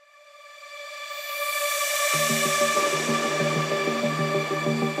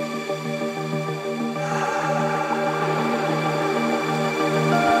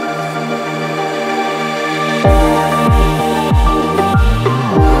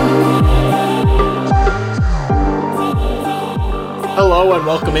Hello and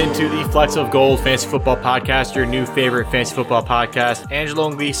welcome into the Flecks of Gold Fantasy Football Podcast, your new favorite fantasy football podcast. Angelo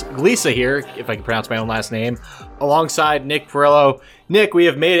Glisa here, if I can pronounce my own last name, alongside Nick Perillo. Nick, we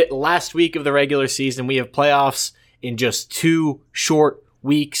have made it last week of the regular season. We have playoffs in just 2 short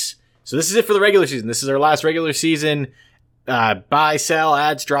weeks. So this is it for the regular season. This is our last regular season buy, sell,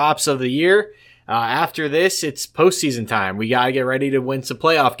 ads, drops of the year. After this, it's postseason time. We got to get ready to win some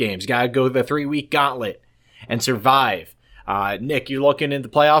playoff games. Got to go the 3-week gauntlet and survive. Nick, you looking into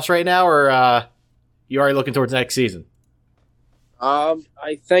the playoffs right now, or you already looking towards next season?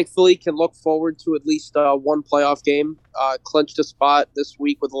 I thankfully can look forward to at least one playoff game. Clinched a spot this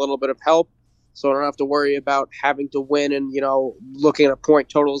week with a little bit of help, so I don't have to worry about having to win and, looking at point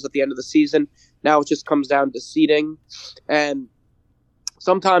totals at the end of the season. Now it just comes down to seeding, and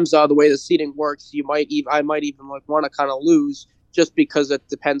sometimes the way the seeding works, I might even want to kind of lose just because it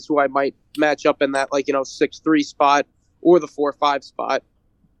depends who I might match up in that 6-3 spot or the 4-5 spot.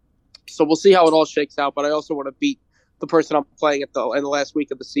 So we'll see how it all shakes out, but I also want to beat the person I'm playing in the last week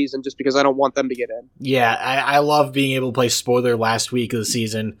of the season just because I don't want them to get in. Yeah, I love being able to play spoiler last week of the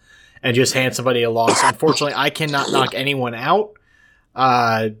season and just hand somebody a loss. Unfortunately, I cannot knock anyone out.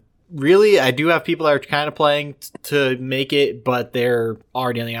 Really, I do have people that are kind of playing to make it, but they're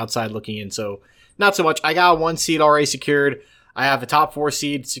already on the outside looking in, so not so much. I got 1 seed already secured. I have a top 4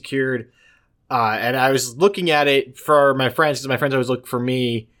 seed secured. And I was looking at it for my friends, because my friends always look for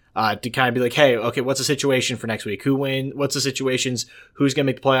me to kind of be like, hey, okay, what's the situation for next week? Who wins? What's the situations? Who's going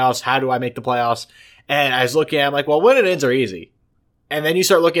to make the playoffs? How do I make the playoffs? And I was looking at it, I'm like, well, win and ends are easy. And then you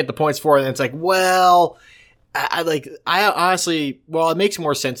start looking at the points for it, and it's like, well, I honestly, it makes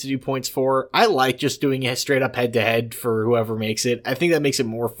more sense to do points for. I like just doing it straight up head to head for whoever makes it. I think that makes it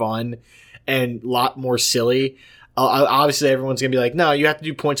more fun and a lot more silly. Obviously, everyone's going to be like, no, you have to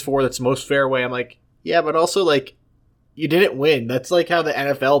do points for. That's the most fair way. I'm like, yeah, but also, you didn't win. That's how the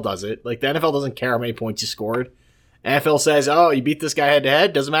NFL does it. The NFL doesn't care how many points you scored. NFL says, oh, you beat this guy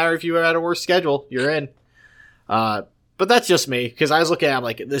head-to-head. Doesn't matter if you had a worse schedule. You're in. But that's just me, because I was looking at it, I'm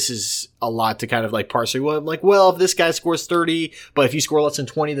like, this is a lot to kind of parse through. I'm like, well, if this guy scores 30, but if you score less than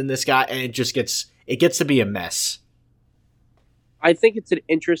 20 than this guy, and it gets to be a mess. I think it's an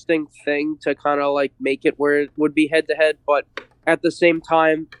interesting thing to kind of make it where it would be head to head, but at the same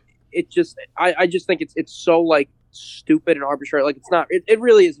time, I just think it's so stupid and arbitrary. It's not. It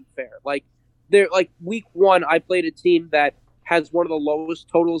really isn't fair. Week 1, I played a team that has one of the lowest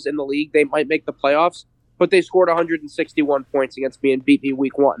totals in the league. They might make the playoffs, but they scored 161 points against me and beat me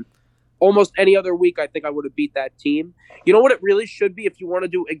week 1. Almost any other week, I think I would have beat that team. You know what it really should be if you want to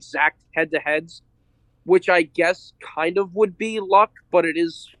do exact head to heads, which I guess kind of would be luck, but it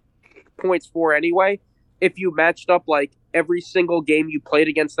is points for anyway. If you matched up every single game you played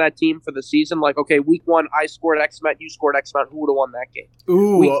against that team for the season, okay, week 1, I scored X amount, you scored X amount, who would have won that game?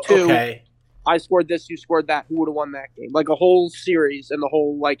 Ooh, week 2, okay. I scored this, you scored that, who would have won that game? A whole series and the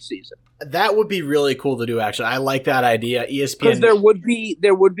whole season. That would be really cool to do, actually. I like that idea. ESPN, because there would be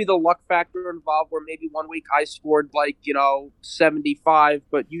the luck factor involved where maybe one week I scored 75,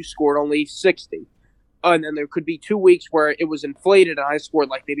 but you scored only 60. And then there could be 2 weeks where it was inflated and I scored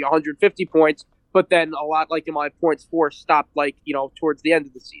maybe 150 points, but then a lot in my points for stopped towards the end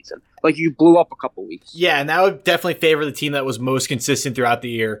of the season. You blew up a couple weeks. Yeah, and that would definitely favor the team that was most consistent throughout the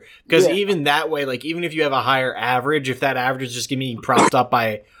year. Because even that way, even if you have a higher average, if that average is just getting propped up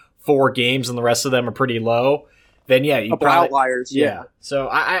by 4 games and the rest of them are pretty low, then you probably outliers. Yeah. So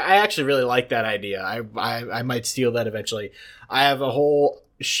I actually really like that idea. I might steal that eventually. I have a whole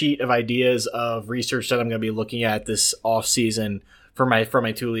sheet of ideas of research that I'm going to be looking at this off season for my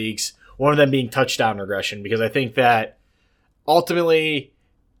 2 leagues. One of them being touchdown regression, because I think that ultimately,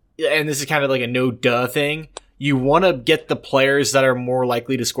 and this is kind of a no-duh thing, you want to get the players that are more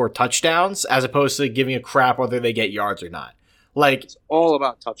likely to score touchdowns as opposed to giving a crap whether they get yards or not. It's all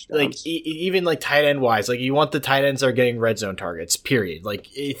about touchdowns. Even tight end wise, you want the tight ends that are getting red zone targets, period.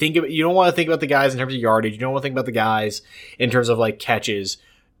 You don't want to think about the guys in terms of yardage. You don't want to think about the guys in terms of catches.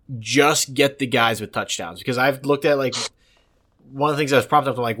 Just get the guys with touchdowns, because I've looked at one of the things I was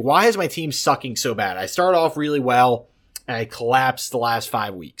prompted up, I'm why is my team sucking so bad? I started off really well and I collapsed the last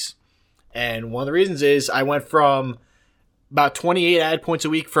 5 weeks. And one of the reasons is I went from about 28 ad points a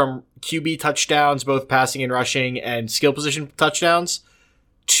week from QB touchdowns, both passing and rushing, and skill position touchdowns,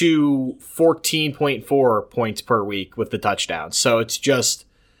 to 14.4 points per week with the touchdowns. So it's just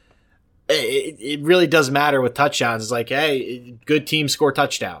it really does matter with touchdowns. It's like, hey, good teams score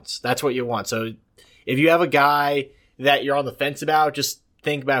touchdowns. That's what you want. So if you have a guy that you're on the fence about, just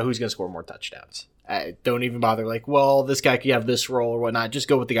think about who's going to score more touchdowns. Don't even bother like, well, this guy could have this role or whatnot. Just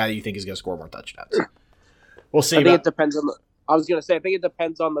go with the guy that you think is going to score more touchdowns. We'll see. I think it depends on I was going to say, I think it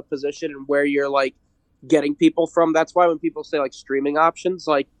depends on the position and where you're like getting people from. That's why when people say like streaming options,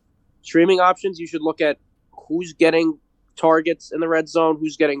 you should look at who's getting targets in the red zone,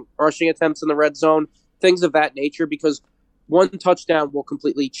 who's getting rushing attempts in the red zone, things of that nature, because one touchdown will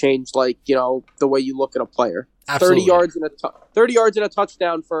completely change, like, you know, the way you look at a player. Absolutely. 30 yards in a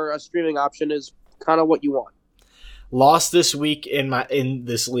touchdown for a streaming option is kind of what you want. Lost this week in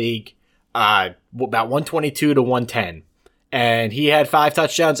this league, about 122 to 110, and he had 5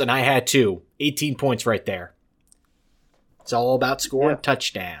 touchdowns and I had 2. 18 points right there. It's all about scoring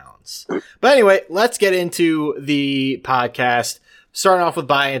touchdowns. But anyway, let's get into the podcast. Starting off with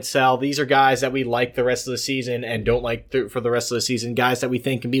buy and sell. These are guys that we like the rest of the season and don't like for the rest of the season. Guys that we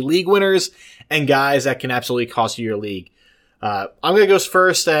think can be league winners and guys that can absolutely cost you your league. I'm going to go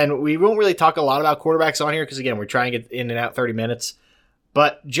first, and we won't really talk a lot about quarterbacks on here because, again, we're trying to get in and out 30 minutes.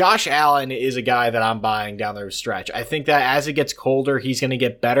 But Josh Allen is a guy that I'm buying down the stretch. I think that as it gets colder, he's going to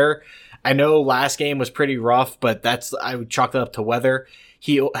get better. I know last game was pretty rough, but I would chalk that up to weather.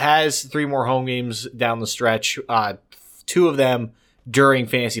 He has 3 more home games down the stretch, 2 of them during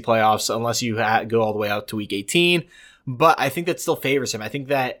fantasy playoffs, unless you go all the way out to week 18. But I think that still favors him. I think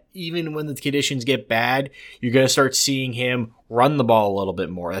that even when the conditions get bad, you're going to start seeing him run the ball a little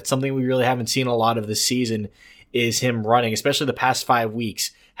bit more. That's something we really haven't seen a lot of this season, is him running, especially the past 5 weeks.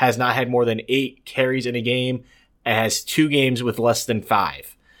 Has not had more than 8 carries in a game and has 2 games with less than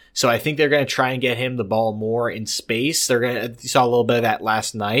 5. So I think they're going to try and get him the ball more in space. You saw a little bit of that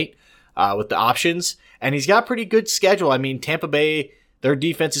last night with the options. And he's got a pretty good schedule. I mean, Tampa Bay, their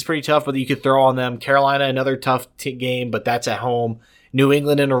defense is pretty tough, but you could throw on them. Carolina, another tough game, but that's at home. New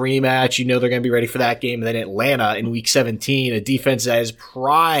England in a rematch. You know they're going to be ready for that game. And then Atlanta in week 17, a defense that is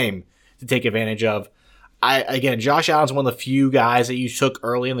prime to take advantage of. Again, Josh Allen's one of the few guys that you took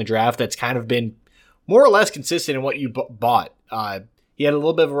early in the draft that's kind of been more or less consistent in what you bought. He had a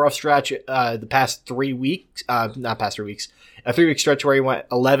little bit of a rough stretch the past 3 weeks. Not past 3 weeks. A 3-week stretch where he went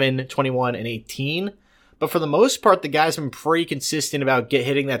 11, 21, and 18. But for the most part, the guy's been pretty consistent about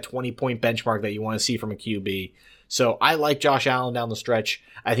hitting that 20-point benchmark that you want to see from a QB. So I like Josh Allen down the stretch.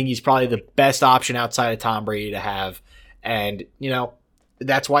 I think he's probably the best option outside of Tom Brady to have. And, you know,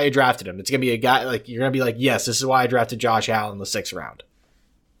 that's why you drafted him. It's going to be a guy, like, you're going to be like, yes, this is why I drafted Josh Allen in the 6th round.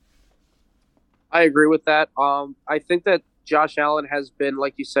 I agree with that. I think that Josh Allen has been,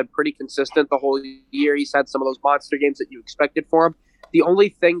 like you said, pretty consistent the whole year. He's had some of those monster games that you expected for him. The only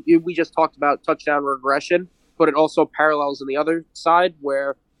thing we just talked about, touchdown regression, but it also parallels on the other side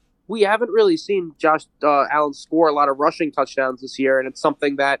where we haven't really seen Josh Allen score a lot of rushing touchdowns this year, and it's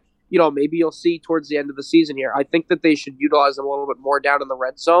something that, you know, maybe you'll see towards the end of the season here. I think that they should utilize him a little bit more down in the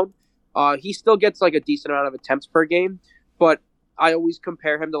red zone. He still gets like a decent amount of attempts per game, but I always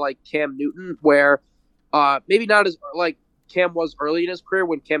compare him to like Cam Newton, where maybe not as like Cam was early in his career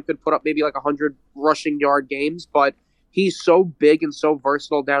when Cam could put up maybe like 100 rushing yard games, but he's so big and so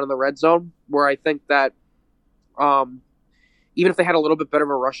versatile down in the red zone where I think that even if they had a little bit better of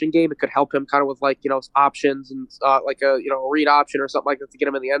a rushing game, it could help him kind of with like, you know, options and like a, you know, a read option or something like that to get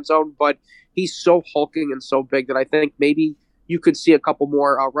him in the end zone. But he's so hulking and so big that I think maybe you could see a couple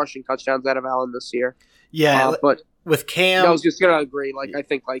more rushing touchdowns out of Allen this year. Yeah, but with Cam, I was just gonna agree. Like, I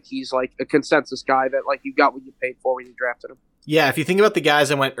think like he's like a consensus guy that like you got what you paid for when you drafted him. Yeah, if you think about the guys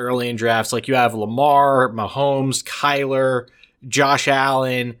that went early in drafts, like you have Lamar, Mahomes, Kyler, Josh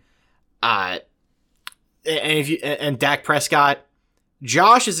Allen, and Dak Prescott.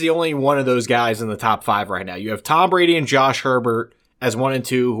 Josh is the only one of those guys in the top 5 right now. You have Tom Brady and Josh Herbert as 1 and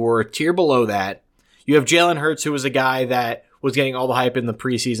 2, who are a tier below that. You have Jalen Hurts, who was a guy that was getting all the hype in the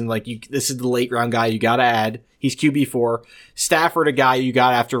preseason. Like, this is the late round guy you got to add. He's QB4. Stafford, a guy you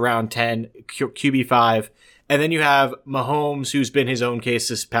got after round 10, QB5. And then you have Mahomes, who's been his own case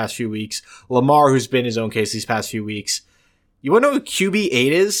this past few weeks. Lamar, who's been his own case these past few weeks. You want to know who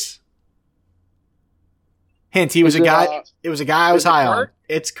QB8 is? Hint, it was a guy I was high on.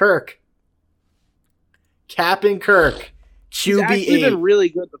 It's Kirk. Captain Kirk. QB8. He's actually been really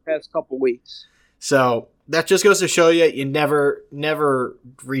good the past couple weeks. So that just goes to show you never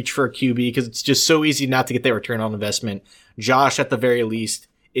reach for a QB because it's just so easy not to get that return on investment. Josh, at the very least,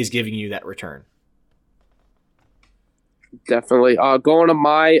 is giving you that return. Definitely. Going to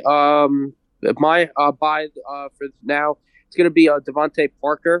my buy for now, it's going to be Devontae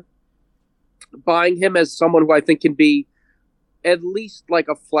Parker. Buying him as someone who I think can be at least like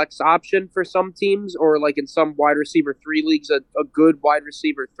a flex option for some teams, or like in some wide receiver 3 leagues, a good wide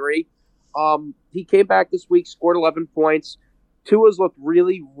receiver 3. He came back this week, scored 11 points. Tua's looked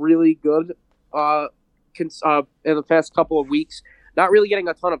really, really good in the past couple of weeks. Not really getting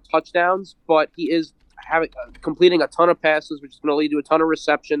a ton of touchdowns, but he is completing a ton of passes, which is going to lead to a ton of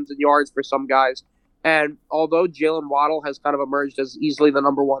receptions and yards for some guys. And although Jalen Waddle has kind of emerged as easily the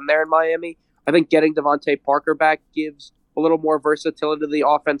number one there in Miami, I think getting Devontae Parker back gives a little more versatility to the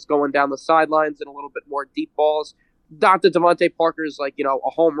offense going down the sidelines and a little bit more deep balls. Not that Devontae Parker is like, a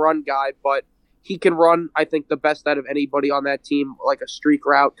home run guy, but he can run, I think, the best out of anybody on that team, like a streak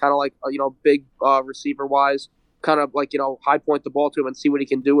route, kind of like, big receiver-wise, kind of like, high point the ball to him and see what he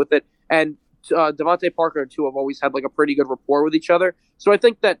can do with it. And Devontae Parker and two have always had like a pretty good rapport with each other. So I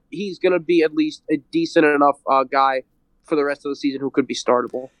think that he's going to be at least a decent enough guy for the rest of the season who could be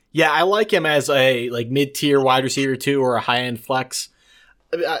startable. Yeah, I like him as a like mid-tier wide receiver 2 or a high-end flex.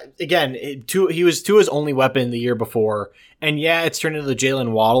 Again, he was Tua's only weapon the year before. And yeah, it's turned into the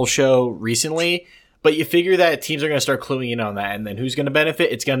Jalen Waddle show recently. But you figure that teams are going to start cluing in on that. And then who's going to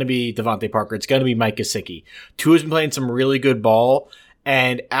benefit? It's going to be Devontae Parker. It's going to be Mike Gesicki. Tua's been playing some really good ball.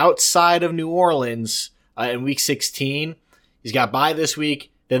 And outside of New Orleans in Week 16, he's got bye this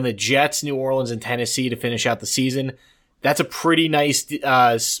week. Then the Jets, New Orleans, and Tennessee to finish out the season. That's a pretty nice,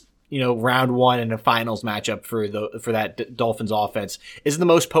 round one and a finals matchup for that Dolphins offense. Isn't the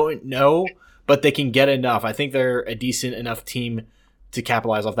most potent? No, but they can get enough. I think they're a decent enough team to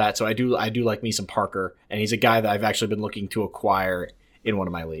capitalize off that. So I do like me some Parker, and he's a guy that I've actually been looking to acquire in one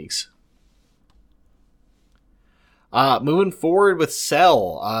of my leagues. Moving forward with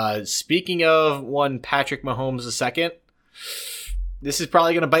Sell. Speaking of one Patrick Mahomes II, this is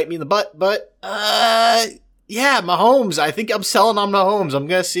probably going to bite me in the butt, but yeah, Mahomes. I think I'm selling on Mahomes. I'm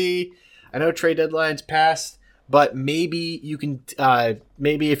going to see. I know trade deadline's passed, but maybe you can,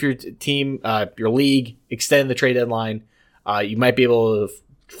 maybe if your team, your league, extend the trade deadline, you might be able to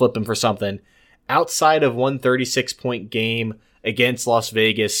flip him for something. Outside of 136-point game against Las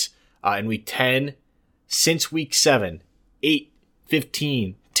Vegas in Week 10, since Week 7, 8,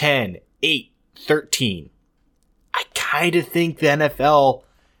 15, 10, 8, 13. I kind of think the NFL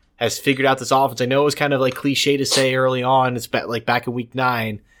has figured out this offense. I know it was kind of like cliche to say early on. It's like back in Week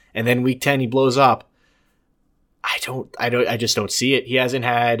 9, and then Week 10 he blows up. I just don't see it. He hasn't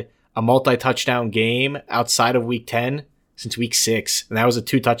had a multi-touchdown game outside of Week 10 since Week 6, and that was a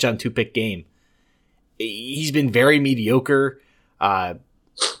 2-touchdown, 2-pick game. He's been very mediocre.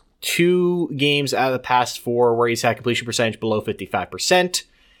 2 games out of the past 4 where he's had completion percentage below 55%.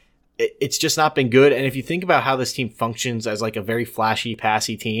 It's just not been good. And if you think about how this team functions as like a very flashy,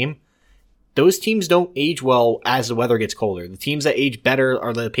 passy team, those teams don't age well as the weather gets colder. The teams that age better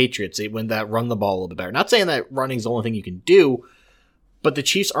are the Patriots. They run the ball a little bit better. Not saying that running is the only thing you can do, but the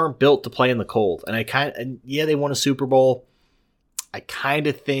Chiefs aren't built to play in the cold. And they won a Super Bowl. I kind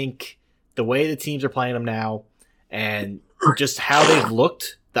of think the way the teams are playing them now and just how they've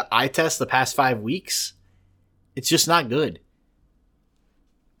looked, the eye test the past 5 weeks, it's just not good.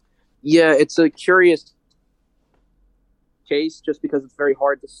 Yeah, it's a curious case just because it's very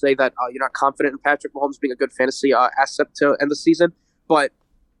hard to say that you're not confident in Patrick Mahomes being a good fantasy asset to end the season. But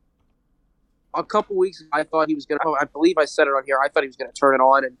a couple weeks, I thought he was going to, I believe I said it on here, I thought he was going to turn it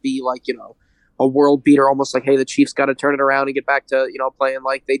on and be like, a world beater, almost like, hey, the Chiefs got to turn it around and get back to, playing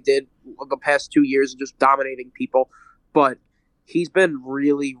like they did the past 2 years and just dominating people. But he's been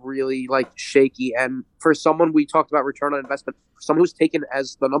really, really like shaky. And for someone, we talked about return on investment, for someone who's taken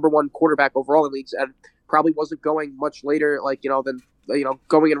as the number 1 quarterback overall in leagues and probably wasn't going much later, than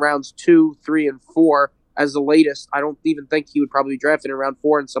going in rounds 2, 3, and 4 as the latest. I don't even think he would probably be drafted in round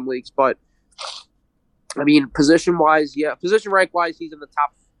 4 in some leagues. But I mean, position rank wise, he's in the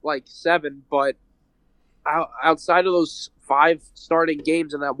top 7. But outside of those 5 starting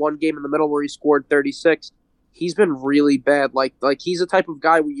games and that one game in the middle where he scored 36. He's been really bad. Like he's the type of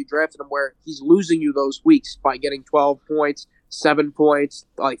guy where you drafted him where he's losing you those weeks by getting 12 points, 7 points,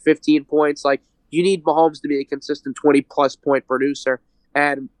 15 points. Like, you need Mahomes to be a consistent 20-plus point producer.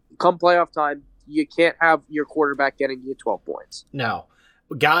 And come playoff time, you can't have your quarterback getting you 12 points. No.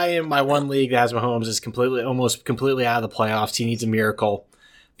 A guy in my one league that has Mahomes is almost completely out of the playoffs. He needs a miracle.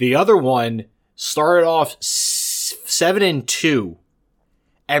 The other one started off 7-2,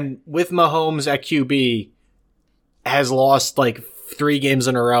 and with Mahomes at QB, has lost 3 games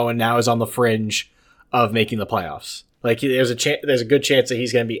in a row and now is on the fringe of making the playoffs. There's a good chance that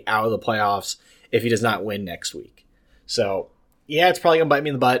he's going to be out of the playoffs if he does not win next week. So, yeah, it's probably going to bite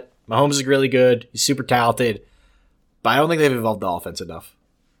me in the butt. Mahomes is really good. He's super talented. But I don't think they've evolved the offense enough.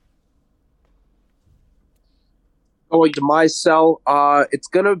 Going to my sell, it's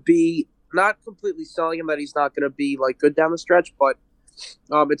gonna be not completely selling him that he's not gonna be like good down the stretch, but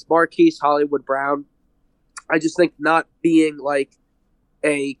it's Marquise Hollywood Brown. I just think not being like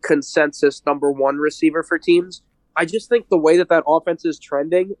a consensus number one receiver for teams. I just think the way that offense is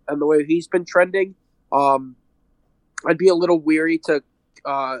trending and the way he's been trending, I'd be a little weary to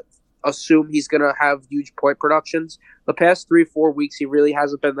assume he's going to have huge point productions. The past 3-4 weeks, he really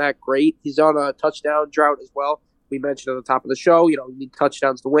hasn't been that great. He's on a touchdown drought as well. We mentioned at the top of the show, you need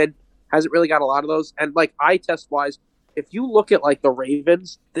touchdowns to win. Hasn't really got a lot of those. And like eye test wise, if you look at like the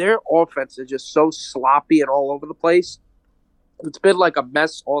Ravens, their offense is just so sloppy and all over the place. It's been like a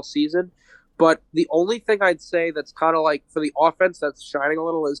mess all season. But the only thing I'd say that's kind of like for the offense that's shining a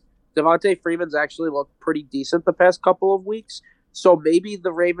little is Devontae Freeman's actually looked pretty decent the past couple of weeks. So maybe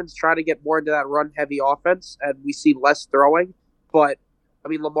the Ravens try to get more into that run-heavy offense and we see less throwing. But, I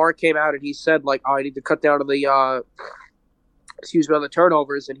mean, Lamar came out and he said, like, I need to cut down to the, on the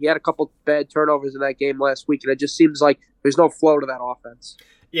turnovers. And he had a couple bad turnovers in that game last week. And it just seems like there's no flow to that offense.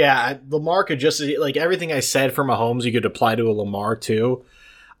 Yeah, Lamar could just, like, everything I said for Mahomes, you could apply to a Lamar, too.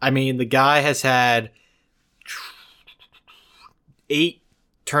 I mean, the guy has had 8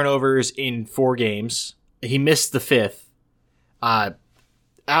 turnovers in 4 games. He missed the 5th. Out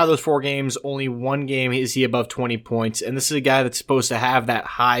of those 4 games, only 1 game is he above 20 points. And this is a guy that's supposed to have that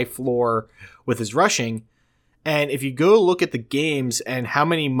high floor with his rushing. And if you go look at the games and how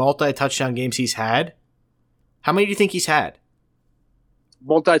many multi-touchdown games he's had, how many do you think he's had?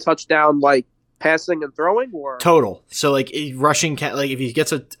 Multi-touchdown, like passing and throwing, or total? So like rushing, like if he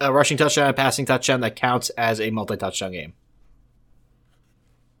gets a rushing touchdown, a passing touchdown, that counts as a multi-touchdown game.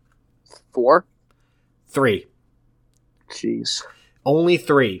 4, 3. Jeez, only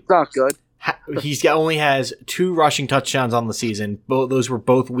 3. Not good. Only has 2 rushing touchdowns on the season. Those were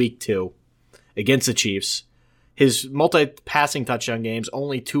both week 2 against the Chiefs. His multi-passing touchdown games,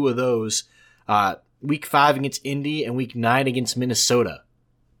 only 2 of those. Week 5 against Indy and week 9 against Minnesota.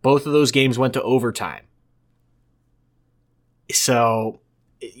 Both of those games went to overtime. So,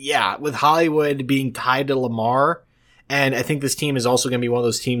 yeah, with Hollywood being tied to Lamar, and I think this team is also going to be one of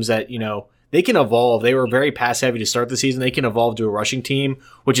those teams that, they can evolve. They were very pass-heavy to start the season. They can evolve to a rushing team,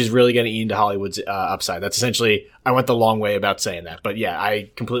 which is really going to eat into Hollywood's upside. That's essentially, I went the long way about saying that. But, yeah,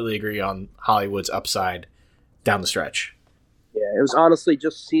 I completely agree on Hollywood's upside down the stretch. Yeah, it was honestly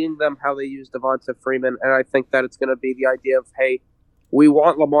just seeing them, how they use Devonta Freeman, and I think that it's going to be the idea of, hey, we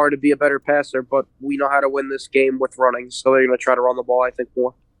want Lamar to be a better passer, but we know how to win this game with running, so they're going to try to run the ball, I think,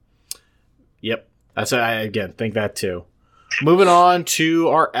 more. Yep. I, again, think that too. Moving on to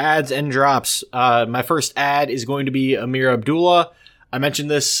our ads and drops. My first ad is going to be Amir Abdullah. I mentioned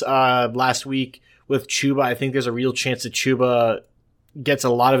this last week with Chuba. I think there's a real chance that Chuba gets a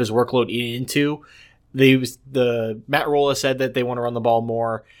lot of his workload into. The Matt Rolla said that they want to run the ball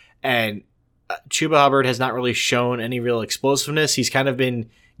more, and Chuba Hubbard has not really shown any real explosiveness. He's kind of been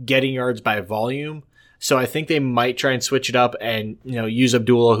getting yards by volume. So I think they might try and switch it up and use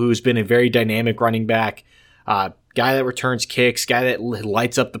Abdullah, who's been a very dynamic running back, guy that returns kicks, guy that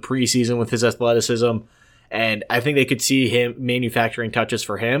lights up the preseason with his athleticism. And I think they could see him manufacturing touches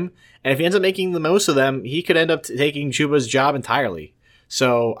for him. And if he ends up making the most of them, he could end up taking Chuba's job entirely.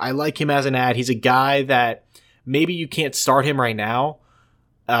 So I like him as an ad. He's a guy that maybe you can't start him right now,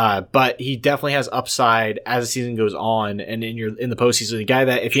 but he definitely has upside as the season goes on and in the postseason. A guy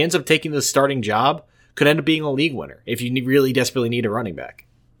that if he ends up taking the starting job, could end up being a league winner if you really desperately need a running back.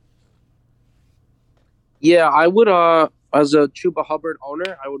 Yeah, I would. As a Chuba Hubbard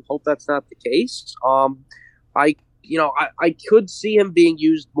owner, I would hope that's not the case. I could see him being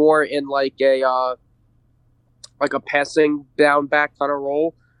used more in like a passing down back kind of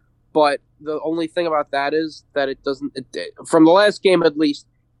role, but the only thing about that is that it doesn't. From the last game, at least,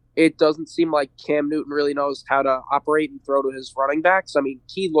 it doesn't seem like Cam Newton really knows how to operate and throw to his running backs. I mean,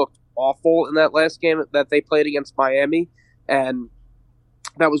 he looked awful in that last game that they played against Miami, and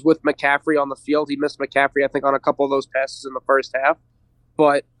that was with McCaffrey on the field. He missed McCaffrey, I think, on a couple of those passes in the first half.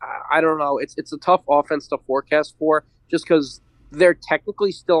 But I don't know. It's a tough offense to forecast for just because they're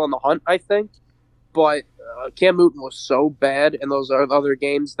technically still in the hunt, I think. But Cam Newton was so bad in those other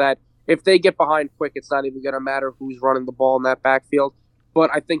games that if they get behind quick, it's not even going to matter who's running the ball in that backfield. But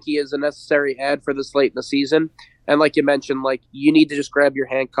I think he is a necessary add for this late in the season. And like you mentioned, like you need to just grab your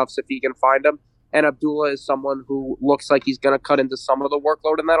handcuffs if you can find them. And Abdullah is someone who looks like he's going to cut into some of the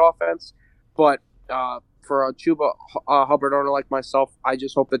workload in that offense. But for a Chuba Hubbard owner like myself, I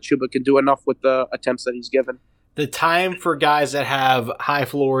just hope that Chuba can do enough with the attempts that he's given. The time for guys that have high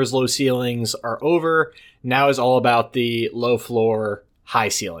floors, low ceilings are over. Now is all about the low floor, high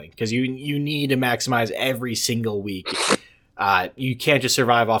ceiling because you need to maximize every single week. You can't just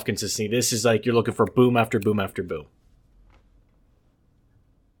survive off consistency. This is like you're looking for boom after boom after boom.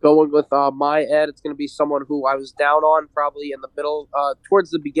 Going with my ad, it's going to be someone who I was down on probably in the middle,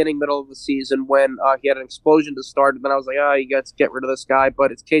 towards the middle of the season when he had an explosion to start. And then I was like, you got to get rid of this guy.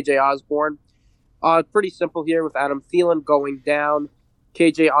 But it's KJ Osborne. Pretty simple here with Adam Thielen going down.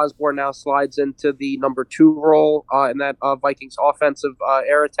 KJ Osborne now slides into the number 2 role in that Vikings offensive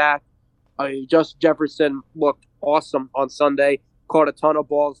air attack. Justin Jefferson looked awesome on Sunday. Caught a ton of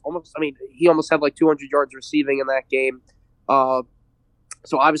balls. He almost had like 200 yards receiving in that game.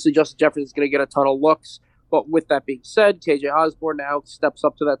 So obviously Justin Jefferson is going to get a ton of looks. But with that being said, KJ Osborne now steps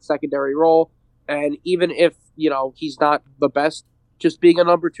up to that secondary role. And even if, he's not the best, just being a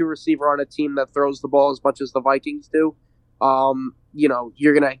number 2 receiver on a team that throws the ball as much as the Vikings do,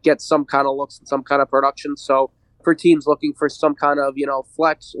 you're going to get some kind of looks and some kind of production. So for teams looking for some kind of,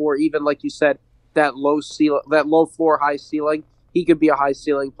 flex or even, like you said, that low floor, high ceiling, he could be a high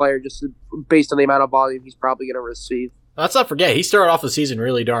ceiling player just based on the amount of volume he's probably going to receive. Let's not forget, he started off the season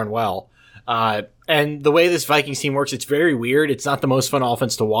really darn well. And the way this Vikings team works, it's very weird. It's not the most fun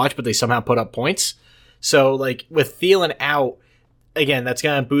offense to watch, but they somehow put up points. So, like, with Thielen out, again, that's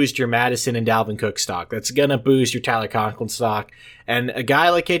going to boost your Madison and Dalvin Cook stock. That's going to boost your Tyler Conklin stock. And a guy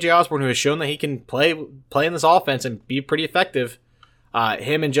like KJ Osborne, who has shown that he can play in this offense and be pretty effective,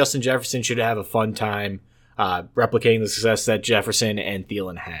 him and Justin Jefferson should have a fun time replicating the success that Jefferson and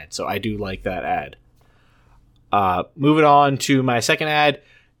Thielen had. So I do like that ad. Moving on to my second ad.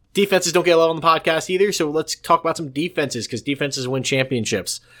 Defenses don't get love on the podcast either, so let's talk about some defenses because defenses win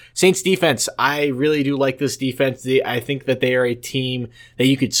championships. Saints defense, I really do like this defense. I think that they are a team that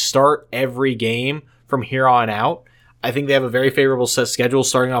you could start every game from here on out. I think they have a very favorable set schedule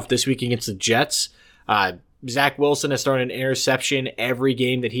starting off this week against the Jets. Zach Wilson has thrown an interception every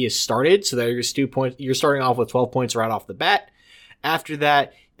game that he has started, so there's 2 points. You're starting off with 12 points right off the bat. After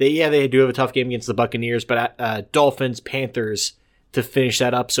that, they do have a tough game against the Buccaneers, but Dolphins, Panthers to finish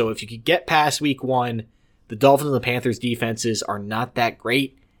that up. So if you could get past week 1, the Dolphins and the Panthers defenses are not that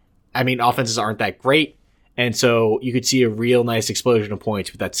great. Offenses aren't that great. And so you could see a real nice explosion of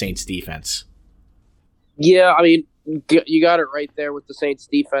points with that Saints defense. Yeah, you got it right there with the Saints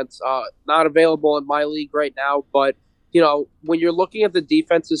defense. Not available in my league right now, but, when you're looking at the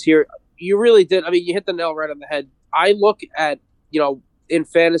defenses here, you really did. You hit the nail right on the head. I look at, in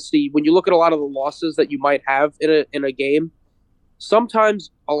fantasy, when you look at a lot of the losses that you might have in a game,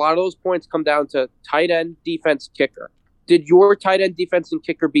 sometimes a lot of those points come down to tight end, defense, kicker. Did your tight end, defense, and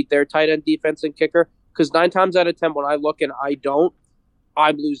kicker beat their tight end, defense, and kicker? Because 9 times out of 10, when I look and I don't,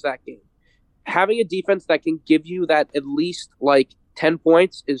 I lose that game. Having a defense that can give you that at least like 10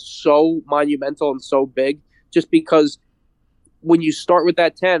 points is so monumental and so big just because when you start with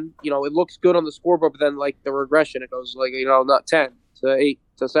that 10, it looks good on the scoreboard, but then like the regression, it goes like, not 10 to 8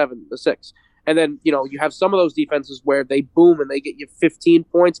 to 7 to 6. And then, you have some of those defenses where they boom and they get you 15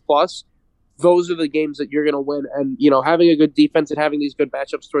 points plus. Those are the games that you're going to win. And, having a good defense and having these good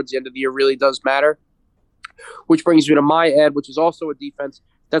matchups towards the end of the year really does matter. Which brings me to my ad, which is also a defense.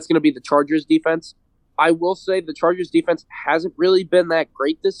 That's going to be the Chargers defense. I will say the Chargers defense hasn't really been that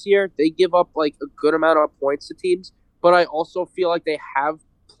great this year. They give up like a good amount of points to teams, but I also feel like they have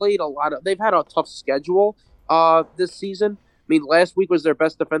played they've had a tough schedule this season. Last week was their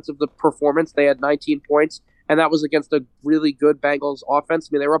best defensive performance. They had 19 points, and that was against a really good Bengals offense.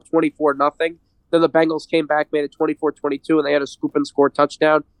 They were up 24-0. Then the Bengals came back, made it 24-22, and they had a scoop and score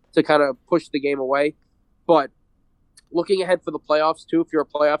touchdown to kind of push the game away. But looking ahead for the playoffs, too, if you're a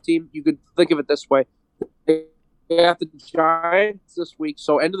playoff team, you could think of it this way. They have the Giants this week,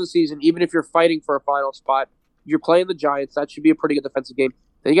 so end of the season, even if you're fighting for a final spot, you're playing the Giants. That should be a pretty good defensive game.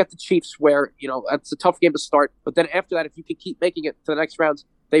 Then you got the Chiefs where, it's a tough game to start. But then after that, if you can keep making it to the next rounds,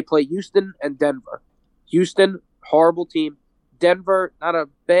 they play Houston and Denver. Houston, horrible team. Denver, not a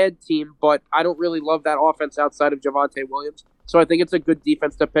bad team, but I don't really love that offense outside of Javonte Williams. So I think it's a good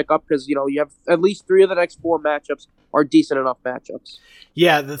defense to pick up because, you have at least 3 of the next 4 matchups are decent enough matchups.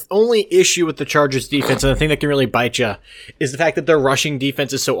 Yeah, the only issue with the Chargers defense and the thing that can really bite you is the fact that their rushing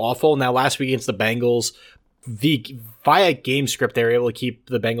defense is so awful. Now, last week against the Bengals, via game script, they were able to keep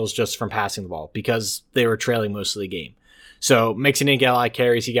the Bengals just from passing the ball because they were trailing most of the game. So Mixon didn't get a lot of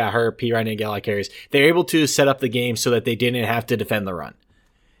carries. He got hurt. P. Ryan didn't get a lot of carries. They were able to set up the game so that they didn't have to defend the run.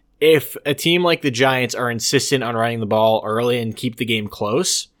 If a team like the Giants are insistent on running the ball early and keep the game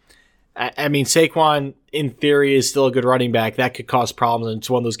close, Saquon, in theory, is still a good running back. That could cause problems. And it's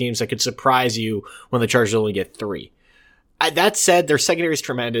one of those games that could surprise you when the Chargers only get 3. That said, their secondary is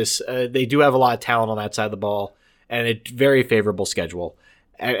tremendous. They do have a lot of talent on that side of the ball. and a very favorable schedule.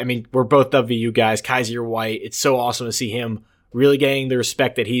 I mean, we're both WVU guys. Kaiser White, it's so awesome to see him really getting the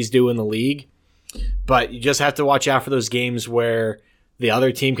respect that he's due in the league. But you just have to watch out for those games where the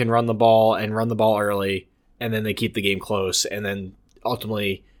other team can run the ball early, and then they keep the game close, and then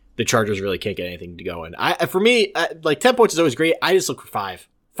ultimately the Chargers really can't get anything to go in. For me, 10 points is always great. I just look for 5.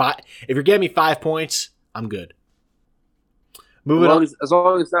 If you're getting me 5 points, I'm good. Moving on. As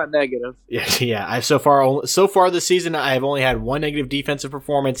long as it's not negative. Yeah. I've so far this season, I have only had one negative defensive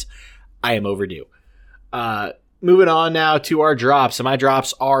performance. I am overdue. Moving on now to our drops. So my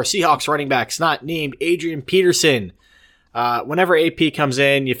drops are Seahawks running backs not named Adrian Peterson. Whenever AP comes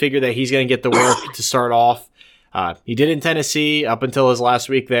in, you figure that he's going to get the work to start off. He did in Tennessee up until his last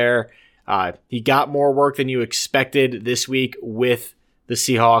week there. He got more work than you expected this week with the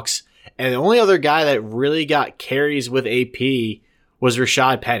Seahawks. And the only other guy that really got carries with AP was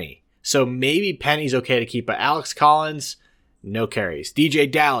Rashad Penny. So maybe Penny's okay to keep, but Alex Collins, no carries.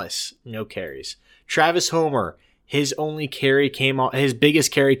 DJ Dallas, no carries. Travis Homer, his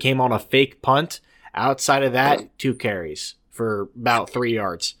biggest carry came on a fake punt. Outside of that, 2 carries for about 3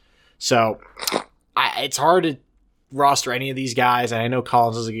 yards. So it's hard to roster any of these guys. And I know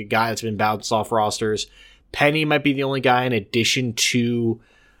Collins is a good guy that's been bounced off rosters. Penny might be the only guy in addition to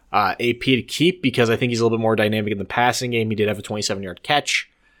AP to keep because I think he's a little bit more dynamic in the passing game. He did have a 27-yard catch.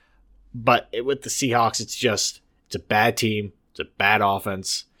 But with the Seahawks, it's a bad team. It's a bad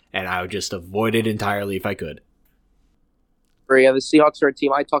offense. And I would just avoid it entirely if I could. Yeah, the Seahawks are a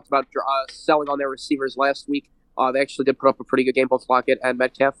team I talked about selling on their receivers last week. They actually did put up a pretty good game, both Lockett and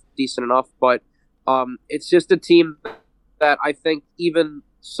Metcalf, decent enough. But it's just a team that I think even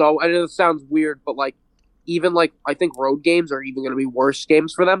so, I know it sounds weird, but I think road games are even going to be worse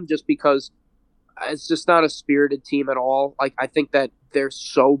games for them just because it's just not a spirited team at all. I think that they're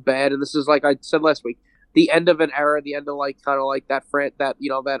so bad, and this is like I said last week, the end of an era, the end of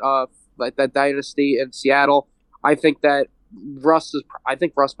that dynasty in Seattle. I think Russ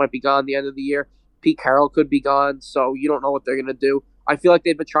might be gone the end of the year. Pete Carroll could be gone, so you don't know what they're going to do. I feel like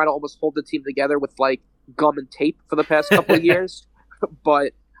they've been trying to almost hold the team together with gum and tape for the past couple of years,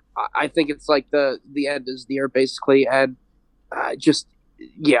 but I think it's the end is near basically, and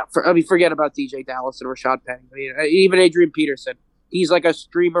forget about DJ Dallas and Rashad Penny. I mean, even Adrian Peterson, he's like a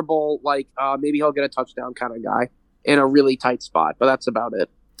streamable, maybe he'll get a touchdown kind of guy in a really tight spot, but that's about it.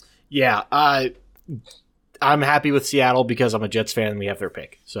 Yeah, I'm happy with Seattle because I'm a Jets fan and we have their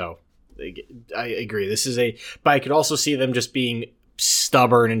pick. So I agree. But I could also see them just being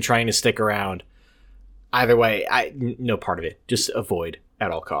stubborn and trying to stick around. Either way, no part of it. Just avoid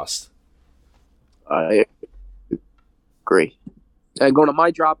at all costs. I agree. And going to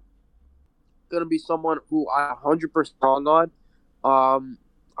my drop, going to be someone who I 100% wrong on.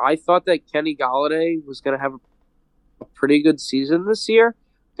 I thought that Kenny Golladay was going to have a pretty good season this year.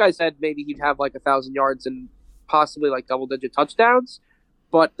 Guy said maybe he'd have 1,000 yards and possibly double-digit touchdowns,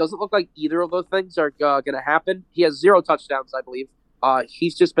 but doesn't look like either of those things are going to happen. He has 0 touchdowns, I believe.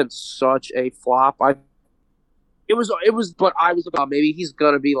 He's just been such a flop. But I was like, maybe he's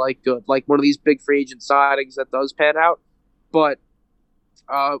going to be good, one of these big free agent signings that does pan out, but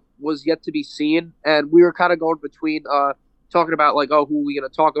was yet to be seen. And we were kind of going between talking about who are we going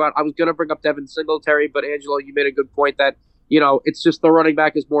to talk about? I was going to bring up Devin Singletary, but Angelo, you made a good point that it's just the running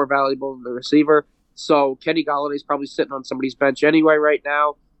back is more valuable than the receiver. So Kenny Galladay's probably sitting on somebody's bench anyway right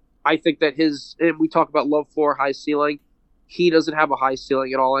now. I think that and we talk about low floor, high ceiling. He doesn't have a high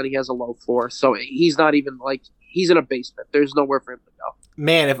ceiling at all, and he has a low floor. So he's not even he's in a basement. There's nowhere for him to go.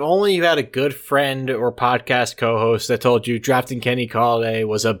 Man, if only you had a good friend or podcast co-host that told you drafting Kenny Golladay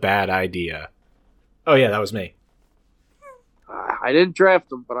was a bad idea. Oh yeah, that was me. I didn't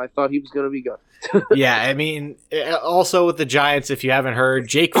draft him, but I thought he was going to be good. Yeah, I mean, also with the Giants, if you haven't heard,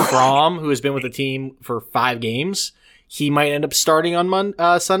 Jake Fromm, who has been with the team for 5 games, he might end up starting on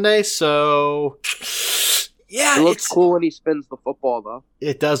Sunday. So, yeah. It looks cool when he spins the football, though.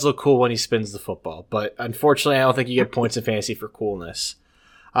 It does look cool when he spins the football. But unfortunately, I don't think you get points in fantasy for coolness.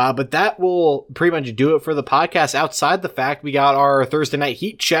 But that will pretty much do it for the podcast. Outside the fact, we got our Thursday night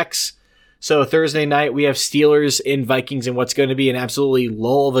heat checks. So Thursday night, we have Steelers and Vikings in what's going to be an absolutely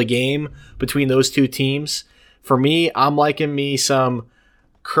lull of a game between those two teams. For me, I'm liking me some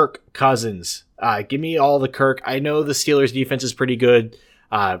Kirk Cousins. Give me all the Kirk. I know the Steelers defense is pretty good.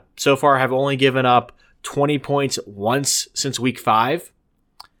 So far, have only given up 20 points once since week 5.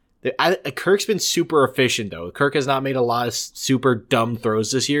 Kirk's been super efficient, though. Kirk has not made a lot of super dumb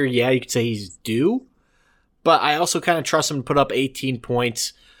throws this year. Yeah, you could say he's due. But I also kind of trust him to put up 18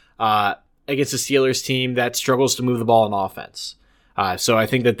 points against a Steelers team that struggles to move the ball in offense. So I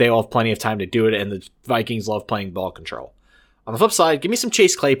think that they will have plenty of time to do it, and the Vikings love playing ball control. On the flip side, give me some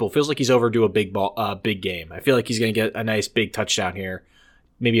Chase Claypool. Feels like he's overdue a big game. I feel like he's going to get a nice big touchdown here,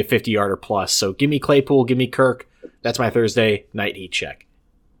 maybe a 50-yarder plus. So give me Claypool, give me Kirk. That's my Thursday night heat check.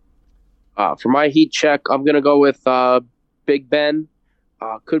 For my heat check, I'm going to go with Big Ben.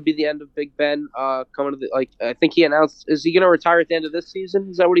 Could be the end of Big Ben coming to the, I think he announced, is he going to retire at the end of this season?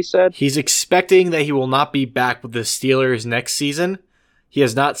 Is that what he said? He's expecting that he will not be back with the Steelers next season. He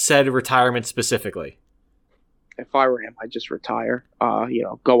has not said retirement specifically. If I were him, I'd just retire,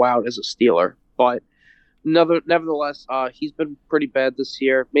 go out as a Steeler. But nevertheless, he's been pretty bad this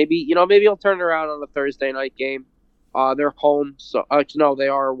year. Maybe he'll turn it around on a Thursday night game. They're home, so no, they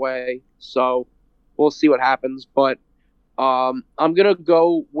are away. So we'll see what happens. But I'm gonna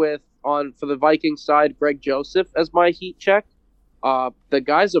go with for the Vikings side, Greg Joseph as my heat check. The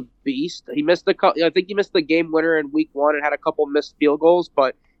guy's a beast. He missed I think he missed the game winner in week 1 and had a couple missed field goals,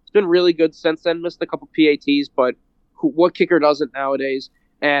 but he's been really good since then. Missed a couple PATs, but what kicker doesn't nowadays?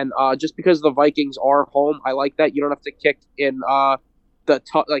 And just because the Vikings are home, I like that. You don't have to kick in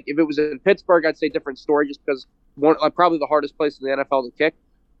like if it was in Pittsburgh, I'd say different story. Just because probably the hardest place in the NFL to kick.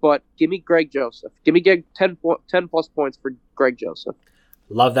 But give me Greg Joseph. Give me 10 plus points for Greg Joseph.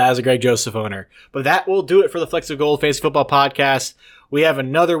 Love that as a Greg Joseph owner. But that will do it for the Flex of Gold Fantasy Football Podcast. We have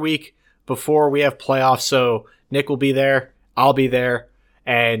another week before we have playoffs, so Nick will be there. I'll be there.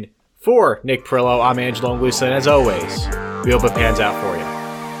 And for Nick Perillo, I'm Angelo Anguissa, and as always, we hope it pans out for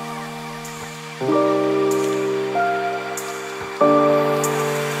you.